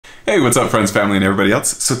Hey, what's up friends, family, and everybody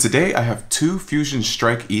else? So today I have two Fusion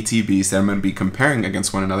Strike ETBs that I'm going to be comparing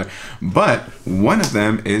against one another, but one of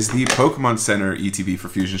them is the Pokemon Center ETB for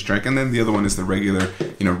Fusion Strike, and then the other one is the regular,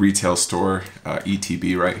 retail store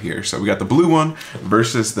ETB right here. So we got the blue one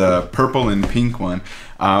versus the purple and pink one.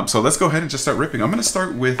 So let's go ahead and just start ripping. I'm going to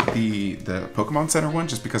start with the Pokemon Center one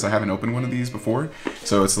just because I haven't opened one of these before,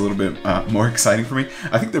 so it's a little bit more exciting for me.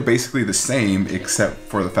 I think they're basically the same except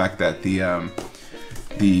for the fact that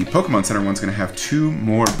the Pokemon Center one's going to have two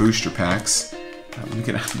more booster packs. Let me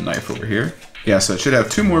get a knife over here. Yeah, so it should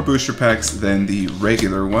have two more booster packs than the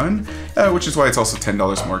regular one, which is why it's also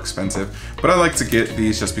 $10 more expensive. But I like to get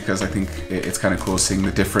these just because I think it's kind of cool seeing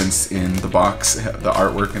the difference in the box, the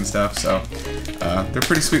artwork and stuff. So they're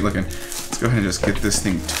pretty sweet looking. Let's go ahead and just get this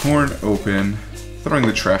thing torn open, throwing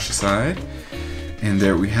the trash aside. And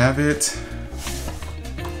there we have it.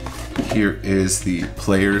 Here is the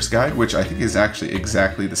player's guide, which I think is actually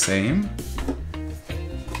exactly the same.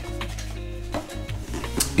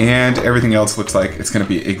 And everything else looks like it's going to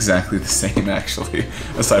be exactly the same, actually,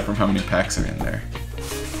 aside from how many packs are in there.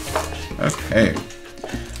 Okay,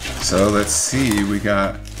 so let's see. We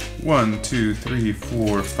got 1, 2, 3,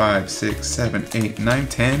 4, 5, 6, 7, 8, 9,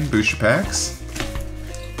 10 booster packs.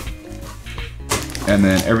 And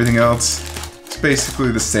then everything else is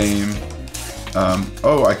basically the same.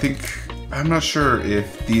 Oh, I'm not sure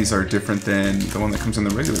if these are different than the one that comes in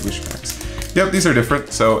the regular booster packs. Yep, these are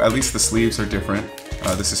different, so at least the sleeves are different.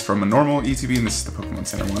 This is from a normal ETB, and this is the Pokemon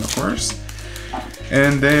Center one, of course.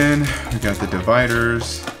 And then we got the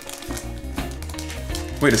dividers.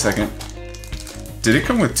 Wait a second. Did it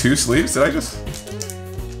come with two sleeves? Did I just...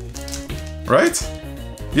 Right?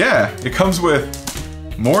 Yeah, it comes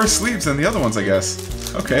with more sleeves than the other ones, I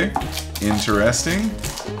guess. Okay, interesting.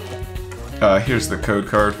 Here's the code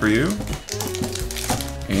card for you.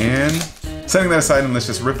 And setting that aside, and let's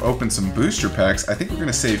just rip open some booster packs. I think we're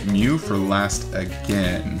gonna save Mew for last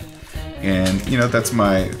again. And that's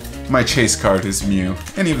my chase card is Mew.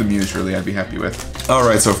 Any of the Mews really I'd be happy with.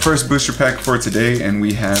 Alright, so first booster pack for today, and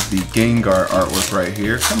we have the Gengar artwork right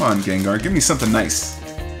here. Come on, Gengar, give me something nice.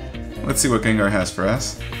 Let's see what Gengar has for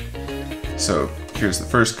us. So here's the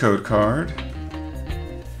first code card.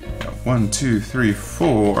 1, 2, 3,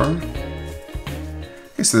 4.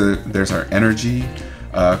 Okay, so there's our energy.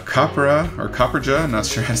 Copra, or Copperja, not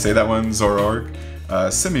sure how to say that one, Zoroark,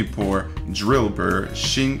 Simipour, Drillbur,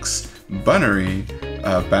 Shinx, Bunnery,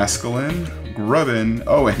 Basculin, Grubbin,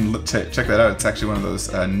 oh, and check that out, it's actually one of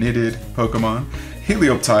those knitted Pokemon,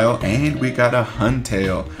 Helioptile, and we got a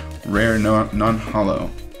Huntail, rare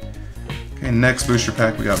non-hollow. Okay, next booster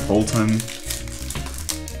pack, we got Bolton.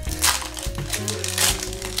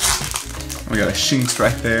 We got a Shinx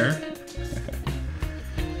right there.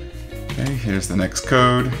 Okay, here's the next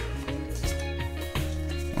code.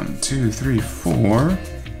 1, 2, 3, 4.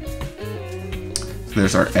 So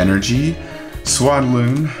there's our energy.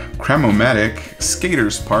 Swadloon, Cramomatic,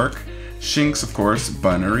 Skater's Park, Shinx, of course,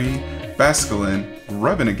 Bunnery, Basculin,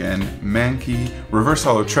 Grubbin again, Mankey, Reverse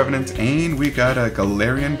Hollow Trevenant, and we got a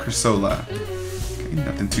Galarian Crissola. Okay,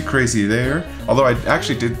 nothing too crazy there. Although I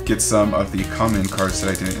actually did get some of the common cards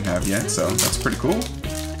that I didn't have yet, so that's pretty cool.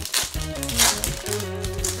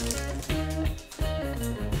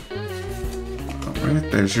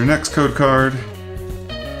 Alright, there's your next code card.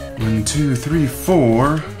 1, 2, 3,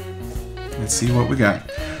 4. Let's see what we got.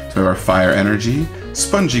 So we have our Fire Energy,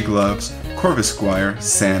 Spongy Gloves, Corvisquire,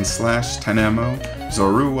 Sandslash, Tynamo,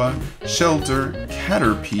 Zorua, Shelter,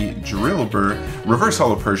 Caterpie, Drillbur, Reverse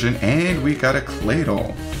Hollow Persian, and we got a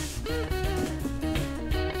Claydol.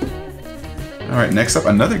 Alright, next up,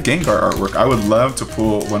 another Gengar artwork. I would love to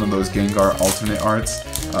pull one of those Gengar alternate arts,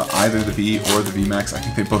 either the V or the VMAX. I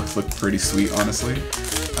think they both look pretty sweet, honestly.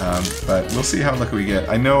 But we'll see how lucky we get.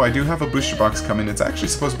 I know I do have a booster box coming. It's actually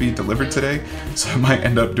supposed to be delivered today, so I might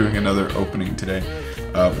end up doing another opening today.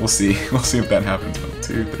 We'll see. We'll see if that happens. 1,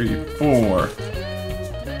 2, 3, 4.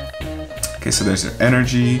 Okay, so there's your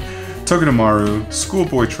energy, Togedemaru,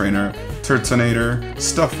 Schoolboy Trainer, Turtonator,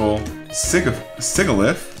 Stuffle,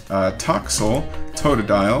 Sigalith, Toxel,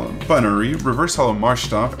 Totodile, Bunnery, Reverse Hollow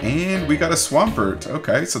Marshtomp, and we got a Swampert.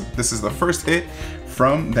 Okay, so this is the first hit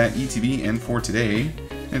from that ETB, and for today,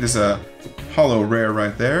 it is a hollow rare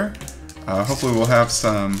right there. Hopefully we'll have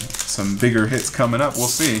some bigger hits coming up. We'll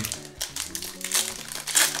see.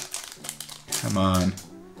 Come on.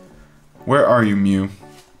 Where are you, Mew?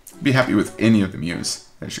 Be happy with any of the Mews.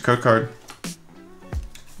 There's your code card.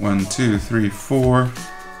 1, 2, 3, 4.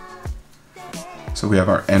 So we have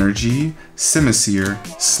our energy, Simisear,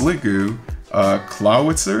 Sliggoo,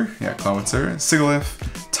 Clawitzer, Sigalith,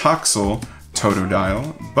 Toxel,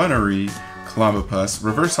 Totodile, Bunnery, Clobbopus,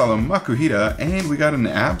 Reverse Holo Makuhita, and we got an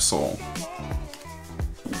Absol.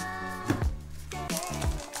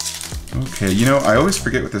 Okay, you know, I always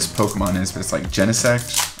forget what this Pokemon is, but it's like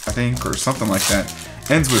Genesect, I think, or something like that.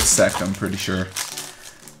 Ends with Sect, I'm pretty sure.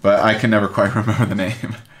 But I can never quite remember the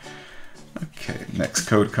name. Okay, next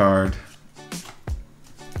code card.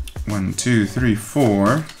 1, 2, 3,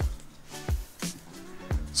 4.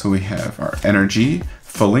 So we have our Energy,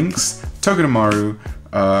 Phalanx, Togedemaru,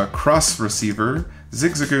 Cross Receiver,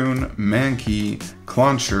 Zigzagoon, Mankey,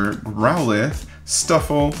 Clauncher, Growlithe,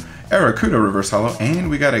 Stuffle, Arrokuda Reverse Holo, and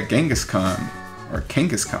we got a Genghis-Khan, or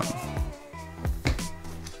Kangaskhan.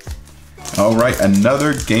 Alright,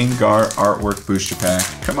 another Gengar artwork booster pack.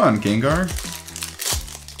 Come on, Gengar.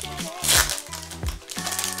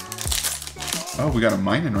 Oh, we got a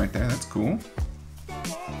Minun right there, that's cool.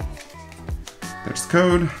 There's the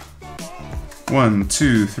code. 1,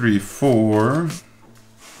 2, 3, 4.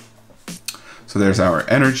 So there's our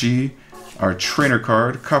Energy, our Trainer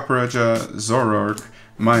card, Capraja, Zoroark,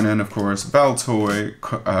 Minun, of course, Baltoy,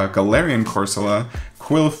 Galarian Corsola,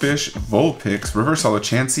 Quillfish, Vulpix, Reverse Holo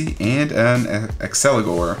Chansey, and an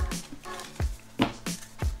Exceligor.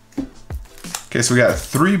 Okay, so we got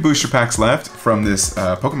 3 booster packs left from this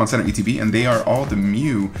Pokemon Center ETB, and they are all the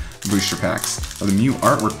Mew booster packs, or the Mew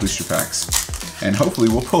artwork booster packs. And hopefully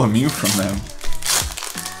we'll pull a Mew from them.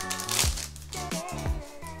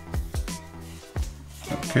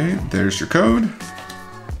 Okay, there's your code.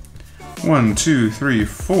 1, 2, 3,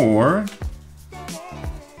 4.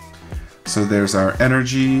 So there's our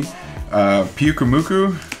Energy,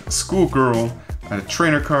 Pyukumuku, Schoolgirl, a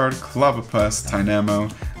Trainer card, Clobbopus, Tynamo,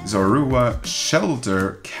 Zorua,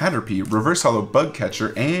 Shelder, Caterpie, Reverse Holo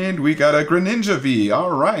Bugcatcher, and we got a Greninja V.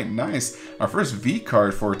 Alright, nice. Our first V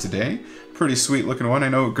card for today. Pretty sweet looking one. I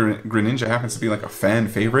know Greninja happens to be like a fan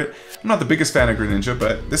favorite. I'm not the biggest fan of Greninja,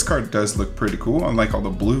 but this card does look pretty cool. I like all the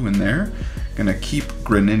blue in there. Gonna keep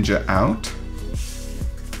Greninja out.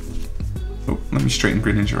 Oh, let me straighten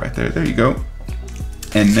Greninja right there. There you go.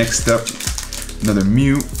 And next up, another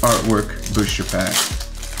Mew artwork booster pack.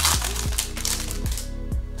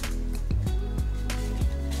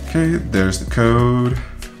 Okay, there's the code.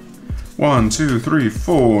 1, 2, 3,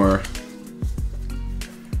 4.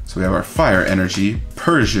 So we have our Fire Energy,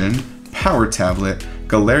 Persian, Power Tablet,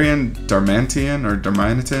 Galarian Darmanitan or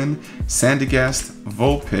Darmanitan, Sandygast,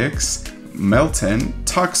 Vulpix, Melton,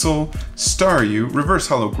 Toxel, Staryu, Reverse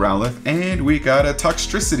Holo Growlithe, and we got a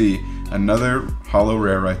Toxtricity, another holo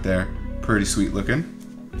rare right there. Pretty sweet looking.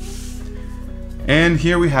 And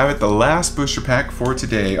here we have it, the last booster pack for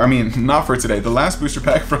today. I mean, not for today, the last booster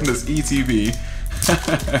pack from this ETB.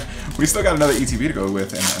 We still got another ETB to go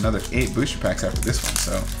with and another 8 booster packs after this one,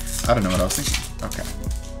 so I don't know what I was thinking. Okay.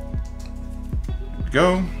 Here we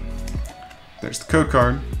go. There's the code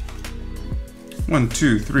card. 1,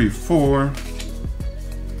 2, 3, 4.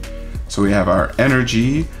 So we have our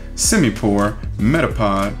Energy, Simipour,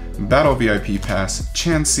 Metapod, Battle VIP Pass,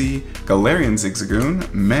 Chansey, Galarian Zigzagoon,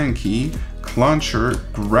 Mankey, Clauncher,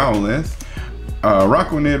 Growlithe,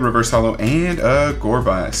 Rockwanid, Reverse Holo, and a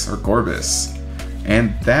Gorbis.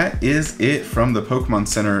 And that is it from the Pokemon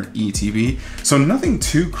Center ETB. So nothing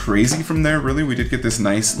too crazy from there, really. We did get this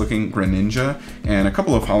nice looking Greninja and a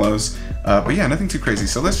couple of holos. But yeah, nothing too crazy.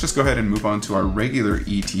 So let's just go ahead and move on to our regular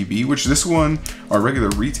ETB, which this one, our regular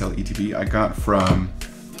retail ETB, I got from,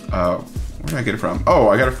 where did I get it from? Oh,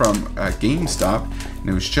 I got it from GameStop, and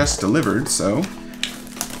it was just delivered, so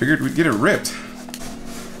figured we'd get it ripped.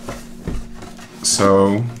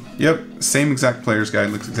 So, yep, same exact player's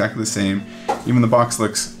guide, looks exactly the same. Even the box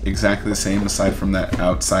looks exactly the same aside from that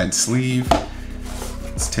outside sleeve.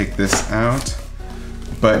 Let's take this out.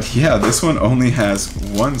 But yeah, this one only has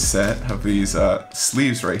one set of these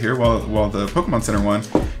sleeves right here, while the Pokemon Center one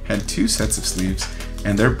had 2 sets of sleeves.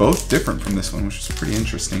 And they're both different from this one, which is pretty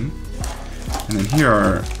interesting. And then here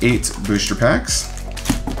are 8 booster packs.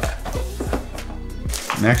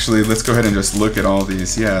 And actually, let's go ahead and just look at all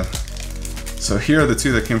these. Yeah. So here are the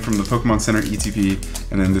 2 that came from the Pokemon Center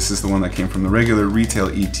ETB, and then this is the one that came from the regular retail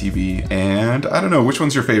ETB. And I don't know, which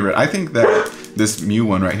one's your favorite? I think that this Mew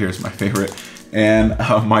one right here is my favorite, and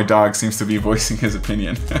my dog seems to be voicing his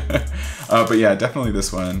opinion. But yeah, definitely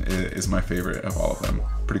this one is my favorite of all of them.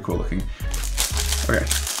 Pretty cool looking. Okay,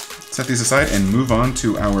 set these aside and move on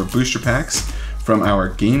to our booster packs from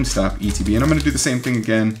our GameStop ETB. And I'm gonna do the same thing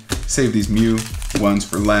again, save these Mew ones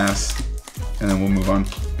for last, and then we'll move on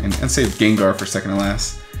and save Gengar for second to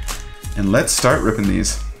last. And let's start ripping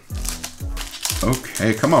these.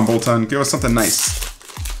 Okay, come on, Bolton, give us something nice.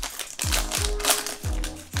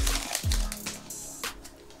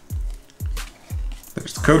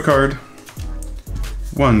 There's the code card.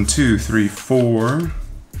 1, 2, 3, 4.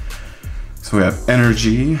 So we have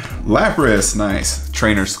Energy, Lapras, nice.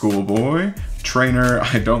 Trainer Schoolboy, Trainer,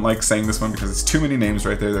 I don't like saying this one because it's too many names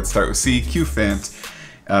right there that start with C, Qfant,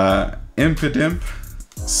 Impidimp,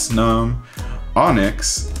 Snum,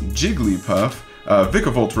 Onyx, Jigglypuff,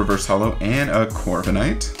 Vikavolt Reverse Holo, and a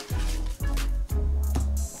Corviknight.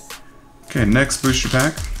 Okay, next booster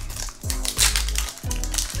pack.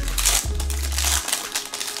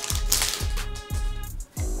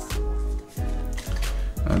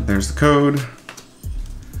 There's the code.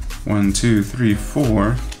 1, 2, 3,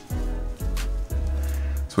 4.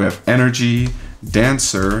 So we have Energy,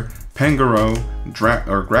 Dancer, Pangoro,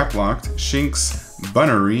 Graplocked, Shinx,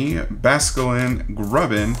 Bunnery, Basculin,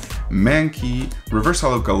 Grubbin, Mankey, Reverse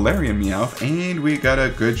Holo Galarian Meowth, and we got a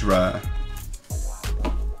Gudra.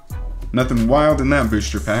 Nothing wild in that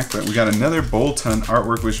booster pack, but we got another Boltund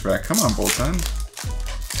artwork booster pack. Come on, Boltund.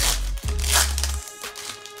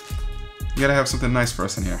 You gotta have something nice for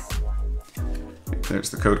us in here. There's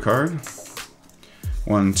the code card.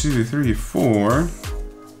 1, 2, 3, 4.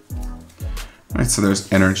 Alright, so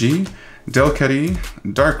there's Energy, Delcatty,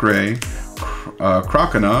 Darkrai,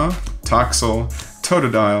 Croconaw, Toxel,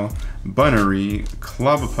 Totodile, Bunnery,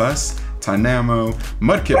 Clobbopus, Tynamo,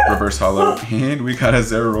 Mudkip Reverse Holo, and we got a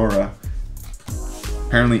Zeraora.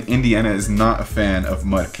 Apparently Indiana is not a fan of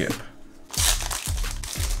Mudkip.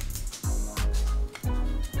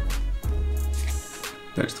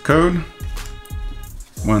 There's the code.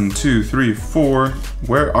 1, 2, 3, 4.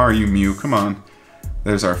 Where are you, Mew? Come on.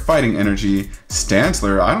 There's our Fighting Energy.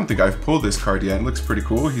 Stantler, I don't think I've pulled this card yet. It looks pretty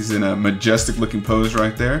cool. He's in a majestic looking pose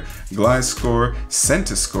right there. Gliscor,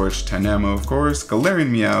 Centiskorch, Tynamo of course,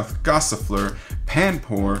 Galarian Meowth, Gossifleur,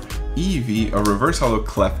 Panpour, Eevee, a Reverse Holo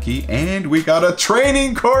Klefki, and we got a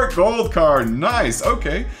Training Court Gold card. Nice,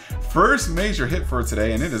 okay. First major hit for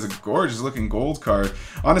today, and it is a gorgeous looking gold card.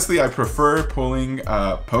 Honestly, I prefer pulling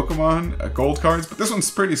Pokemon gold cards, but this one's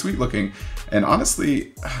pretty sweet looking. And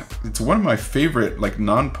honestly, it's one of my favorite like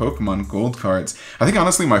non-Pokemon gold cards. I think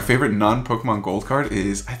honestly my favorite non-Pokemon gold card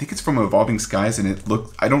is, I think it's from Evolving Skies, and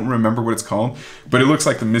I don't remember what it's called, but it looks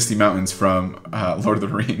like the Misty Mountains from Lord of the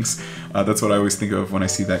Rings. That's what I always think of when I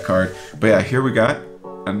see that card. But yeah, here we got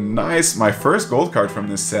a nice, my first gold card from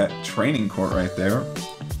this set, Training Court right there.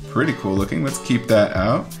 Pretty cool looking. Let's keep that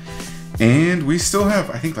out. And we still have,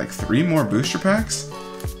 I think, like 3 more booster packs.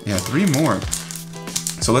 Yeah, 3 more.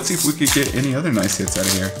 So let's see if we could get any other nice hits out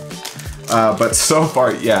of here. But so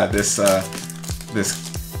far, yeah, this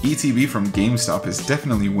ETB from GameStop is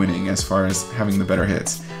definitely winning as far as having the better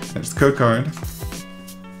hits. There's the code card.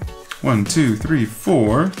 1, 2, 3,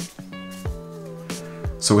 4.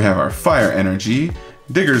 So we have our Fire Energy,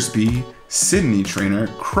 Diggersby, Sydney Trainer,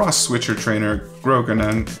 Cross Switcher Trainer,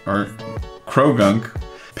 Croagunk,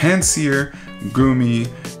 Pansear, Goomy,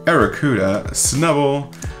 Arrokuda,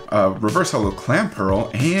 Snubble, Reverse Holo Clamperl,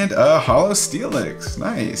 and a Holo Steelix.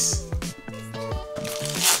 Nice.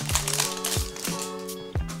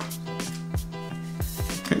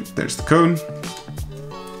 Okay, there's the code.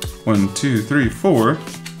 1, 2, 3, 4.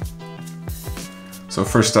 So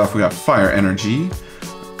first off, we got Fire Energy,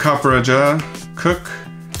 Copraja, Cook,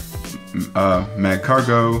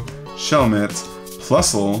 Magcargo, Shelmet,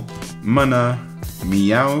 Plusle, Munna,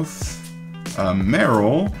 Meowth,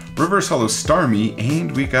 Marill, Reverse Holo Starmie,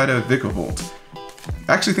 and we got a Vikavolt.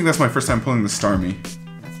 I actually think that's my first time pulling the Starmie.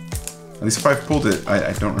 At least if I've pulled it,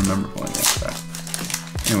 I don't remember pulling it. But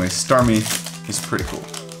anyway, Starmie is pretty cool.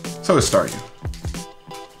 So is Staryu.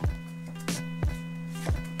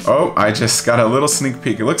 Oh, I just got a little sneak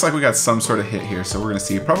peek. It looks like we got some sort of hit here, so we're gonna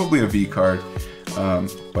see probably a V card,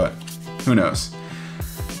 but who knows?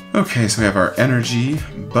 Okay, so we have our Energy,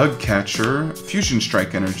 Bugcatcher, Fusion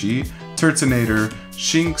Strike Energy, Turtonator,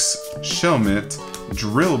 Shinx, Shelmet,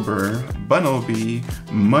 Drillbur, Bunnelby,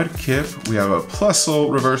 Mudkip. We have a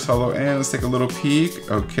Plusle, Reverse Holo, and let's take a little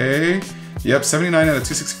peek. Okay. Yep, 79 out of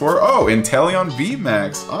 264. Oh, Inteleon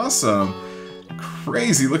VMAX. Awesome.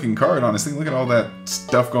 Crazy looking card, honestly. Look at all that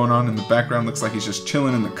stuff going on in the background. Looks like he's just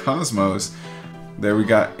chilling in the cosmos. There we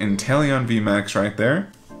got Inteleon VMAX right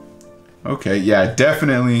there. Okay, yeah,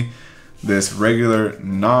 definitely this regular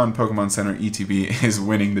non-Pokemon Center ETB is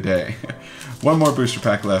winning the day. One more booster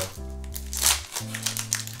pack left.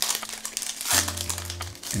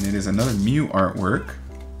 And it is another Mew artwork.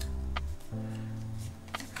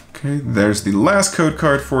 Okay, there's the last code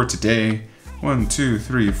card for today. 1, 2,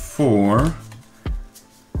 3, 4.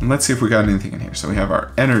 And let's see if we got anything in here. So we have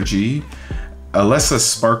our Energy, Alessa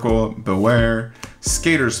Sparkle, Beware,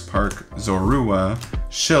 Skaters Park, Zorua,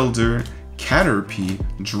 Shelder, Caterpie,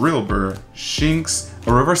 Drillbur, Shinx,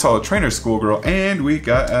 a Reverse Holo Trainer Schoolgirl, and we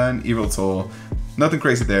got an Yveltal. nothing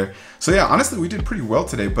crazy there. So yeah, honestly, we did pretty well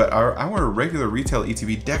today, but our regular retail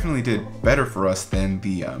ETB definitely did better for us than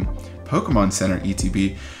the Pokemon Center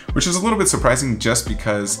ETB, which is a little bit surprising just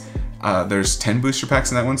because there's 10 booster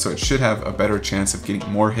packs in that one, so it should have a better chance of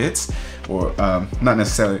getting more hits, or not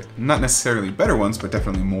necessarily better ones, but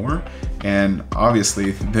definitely more. And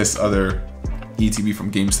obviously this other ETB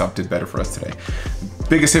from GameStop did better for us today.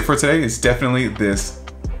 Biggest hit for today is definitely this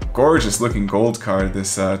gorgeous looking gold card,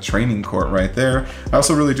 this training court right there. I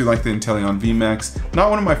also really do like the Inteleon VMAX. Not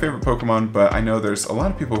one of my favorite Pokemon, but I know there's a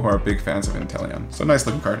lot of people who are big fans of Inteleon. So nice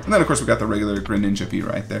looking card. And then of course we got the regular Greninja V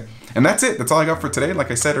right there. And that's it. That's all I got for today.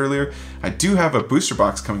 Like I said earlier, I do have a booster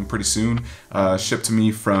box coming pretty soon, shipped to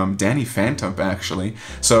me from Danny Phantom actually.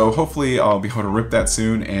 So hopefully I'll be able to rip that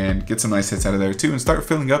soon and get some nice hits out of there too and start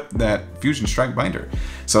filling up that Fusion Strike binder.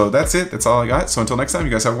 So that's it. That's all I got. So until next time,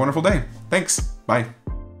 you guys have a wonderful day. Thanks. Bye.